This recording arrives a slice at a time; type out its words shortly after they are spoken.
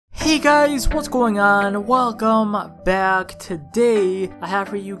Hey guys, what's going on? Welcome back. Today I have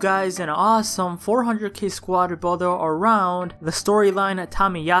for you guys an awesome 400k squad builder around the storyline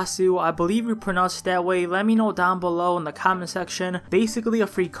TOMIYASU. I believe you pronounced that way. Let me know down below in the comment section. Basically a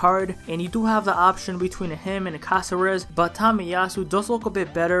free card, and you do have the option between him and Caceres, but TOMIYASU does look a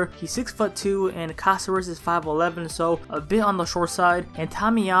bit better. He's 6'2" and Caceres is 5'11", so a bit on the short side. And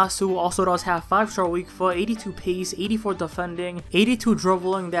TOMIYASU also does have 5-star weak foot, 82 pace, 84 defending, 82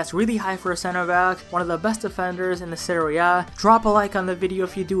 dribbling. That's really high for a center back, one of the best defenders in the Serie A. Drop a like on the video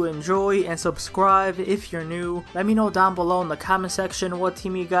if you do enjoy, and subscribe if you're new. Let me know down below in the comment section what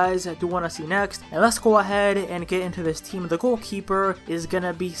team you guys do want to see next, and let's go ahead and get into this team. The goalkeeper is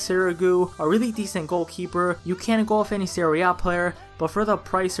gonna be Seria A, a really decent goalkeeper. You can't go off any Serie A player, but for the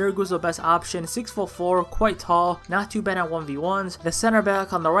price, Seria A is the best option. 6'4", quite tall, not too bad at 1v1s. The center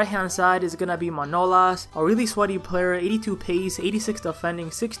back on the right hand side is gonna be Manolas, a really sweaty player, 82 pace, 86 defending,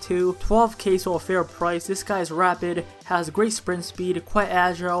 6'2", 12k, so a fair price. This guy is rapid, has great sprint speed, quite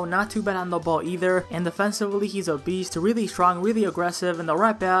agile, not too bad on the ball either, and defensively he's a beast, really strong, really aggressive. In the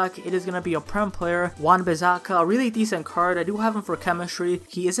right back, it is gonna be a Prem player, Wan-Bissaka, a really decent card. I do have him for chemistry.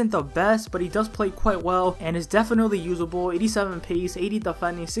 He isn't the best, but he does play quite well and is definitely usable. 87 pace, 80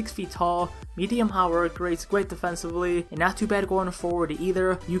 defending, 6 feet tall, medium high work rates, great defensively, and not too bad going forward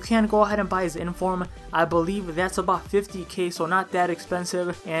either. You can go ahead and buy his inform. I believe that's about 50k, so not that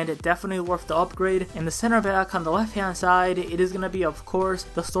expensive, and definitely worth the upgrade. And the center back on the left hand side, it is gonna be, of course,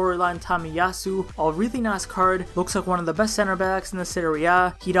 the storyline TOMIYASU, a really nice card. Looks like one of the best center backs in the Serie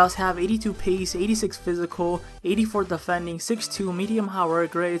A. He does have 82 pace, 86 physical, 84 defending, 6'2", medium high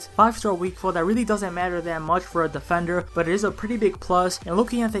work rates, 5-star weak foot. That really doesn't matter that much for a defender, but it is a pretty big plus. And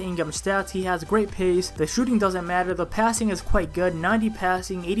looking at the in-game stats, he has great pace. The shooting doesn't matter. The passing is quite good, 90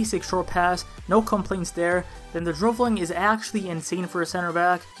 passing, 86 short pass, no complaints there. Then the dribbling is actually insane for a center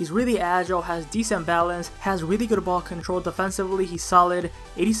back. He's really agile, has decent balance, has really good ball control. Defensively, he's solid,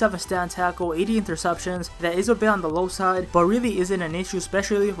 87 stand tackle, 80 interceptions. That is a bit on the low side, but really isn't an issue,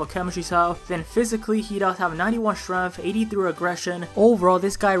 especially for chemistry style. Then physically, he does have 91 strength, 83 aggression. Overall,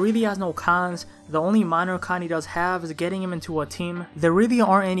 this guy really has no cons. The only minor con he does have is getting him into a team. There really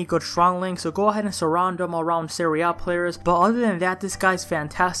aren't any good strong links, so go ahead and surround him around Serie A players. But other than that, this guy's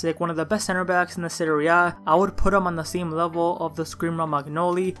fantastic. One of the best center backs in the Serie A. I would put him on the same level of the Screamer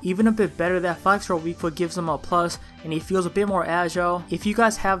Magnoli. Even a bit better. That 5-star weak foot gives him a plus, and he feels a bit more agile. If you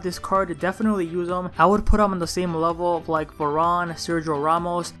guys have this card, definitely use him. I would put him on the same level of like Varane, Sergio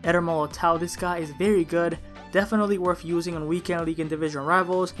Ramos, Eder Militao. This guy is very good. Definitely worth using on weekend league and division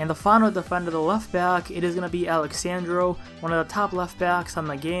rivals. And the final defender, the left back, it is going to be Alexandro, one of the top left backs on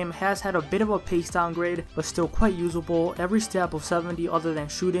the game. Has had a bit of a pace downgrade, but still quite usable. Every step of 70 other than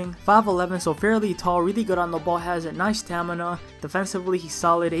shooting. 5'11", so fairly tall, really good on the ball, has a nice stamina. Defensively, he's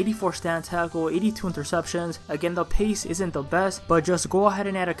solid, 84 stand tackle, 82 interceptions. Again, the pace isn't the best, but just go ahead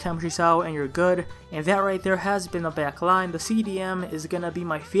and add a chemistry style and you're good. And that right there has been the back line. The CDM is going to be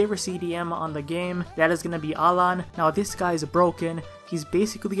my favorite CDM on the game. That is going to be Alan. Now this guy is broken. He's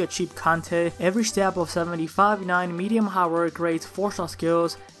basically a cheap Conte. Every stab of 75-9, medium high work rates, 4-star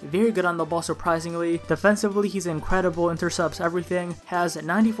skills, very good on the ball surprisingly. Defensively, he's incredible, intercepts everything, has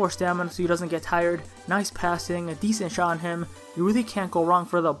 94 stamina so he doesn't get tired, nice passing, a decent shot on him. You really can't go wrong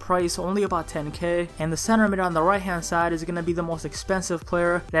for the price, only about 10k. And the center mid on the right hand side is going to be the most expensive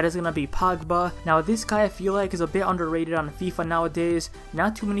player. That is going to be Pogba. Now this guy I feel like is a bit underrated on FIFA nowadays.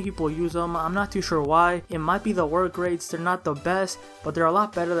 Not too many people use him. I'm not too sure why. It might be the work rates. They're not the best, but they're a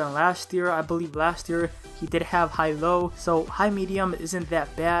lot better than last year. I believe last year he did have high-low, so high-medium isn't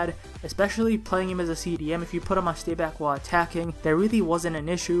that bad, especially playing him as a CDM. If you put him on stay back while attacking, there really wasn't an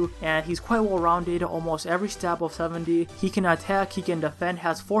issue, and he's quite well-rounded, almost every stab of 70. He can attack, he can defend,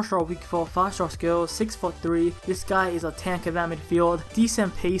 has 4-star weak foot, 5-star skills, 6'3". This guy is a tank in that midfield.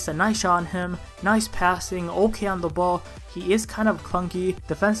 Decent pace, a nice shot on him, nice passing, okay on the ball. He is kind of clunky.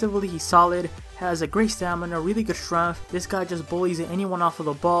 Defensively, he's solid, has a great stamina, really good strength. This guy just bullies anyone off of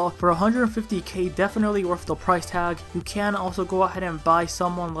the ball. For 150k, definitely worth the price tag. You can also go ahead and buy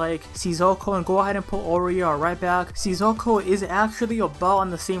someone like Sissoko and go ahead and put Oria right back. Sissoko is actually about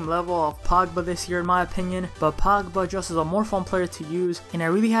on the same level of Pogba this year in my opinion, but Pogba just is a more fun player to use, and I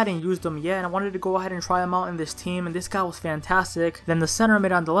really hadn't used him yet, and I wanted to go ahead and try him out in this team, and this guy was fantastic. Then the center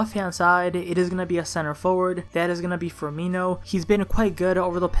mid on the left hand side, it is going to be a center forward. That is going to be Firmino. He's been quite good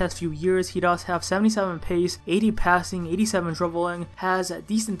over the past few years. He does have 77 pace, 80 passing, 87 dribbling, has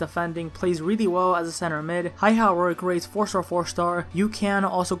decent defending, plays really well as a center mid, high work rates, 4-star, 4-star. You can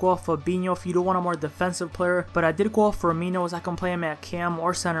also go off Fabinho if you do want a more defensive player, but I did go off Firmino as I can play him at cam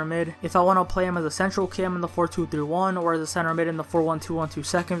or center mid. If I want to play him as a central cam in the 4-2-3-1 or as a center mid in the 4-1-2-1-2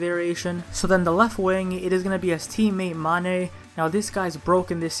 second variation. So then the left wing, it is going to be his teammate Mane. Now this guy's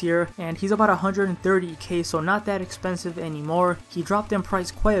broken this year and he's about 130k, so not that expensive anymore. He dropped in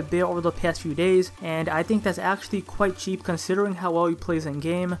price quite a bit over the past few days and I think that's actually quite cheap considering how well he plays in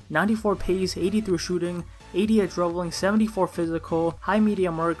game. 94 pace, 83 shooting, 80 at dribbling, 74 physical, high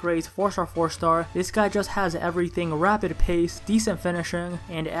medium work rates, 4-star, 4-star. This guy just has everything: rapid pace, decent finishing,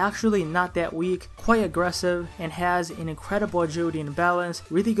 and actually not that weak, quite aggressive, and has an incredible agility and balance,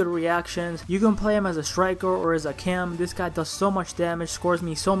 really good reactions. You can play him as a striker or as a cam. This guy does so much damage, scores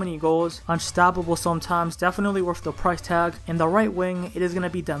me so many goals, unstoppable sometimes, definitely worth the price tag. In the right wing, it is going to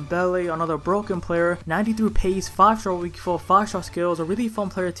be Dembele, another broken player, 93 pace, 5-star weak foot, 5-star skills, a really fun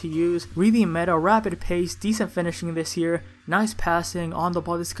player to use, really meta, rapid pace, decent finishing this year, nice passing, on the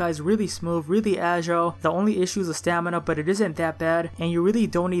ball. This guy's really smooth, really agile. The only issue is the stamina, but it isn't that bad, and you really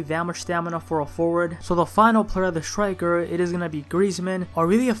don't need that much stamina for a forward. So the final player, the striker, it is going to be Griezmann, a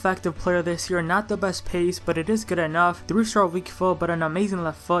really effective player this year, not the best pace, but it is good enough. 3-star weak foot, but an amazing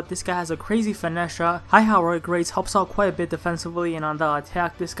left foot. This guy has a crazy finesse shot, high work rates, helps out quite a bit defensively, and on the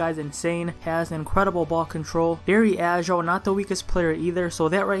attack, this guy's insane, has incredible ball control, very agile, not the weakest player either. So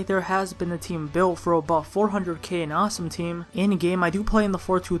that right there has been the team built for about 400k, an awesome team. In game, I do play in the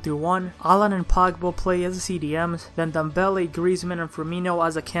 4-2-3-1. Alan and Pogba play as the CDMs, then Dembele, Griezmann, and Firmino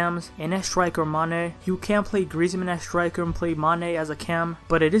as a cams, and as striker Mane. You can play Griezmann as striker and play Mane as a cam,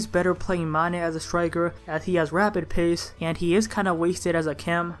 but it is better playing Mane as a striker as he has rapid pace, and he is kind of wasted as a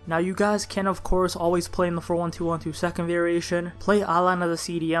cam. Now you guys can of course always play in the 4-1-2-1-2 second variation, play Alan as a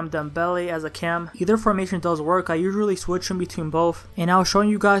CDM, Dembele as a cam. Either formation does work. I usually switch in between both, and I was showing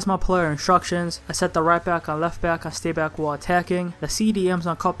you guys my player instructions. I set the right back on left back, I stay back while attacking, the CDMs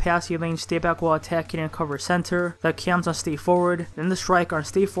on cut passing lane, stay back while attacking and cover center, the cams on stay forward, then the striker on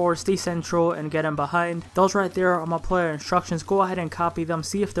stay forward, stay central, and get in behind. Those right there are my player instructions. Go ahead and copy them,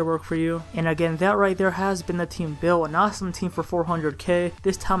 see if they work for you. And again, that right there has been the team built, an awesome team for 400k.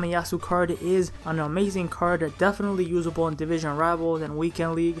 This Tomiyasu card is an amazing card, definitely usable in division rivals and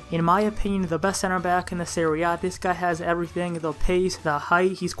weekend league. In my opinion, the best center back in the Serie A. This guy has everything: the pace, the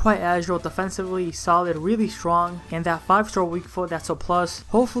height, he's quite agile, defensively he's solid, really strong, and that 5-star weak foot, that's a plus.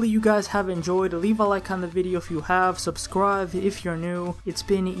 Hopefully you guys have enjoyed. Leave a like on the video if you have, subscribe if you're new. It's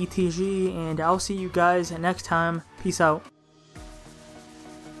been ETG, and I'll see you guys next time. Peace out.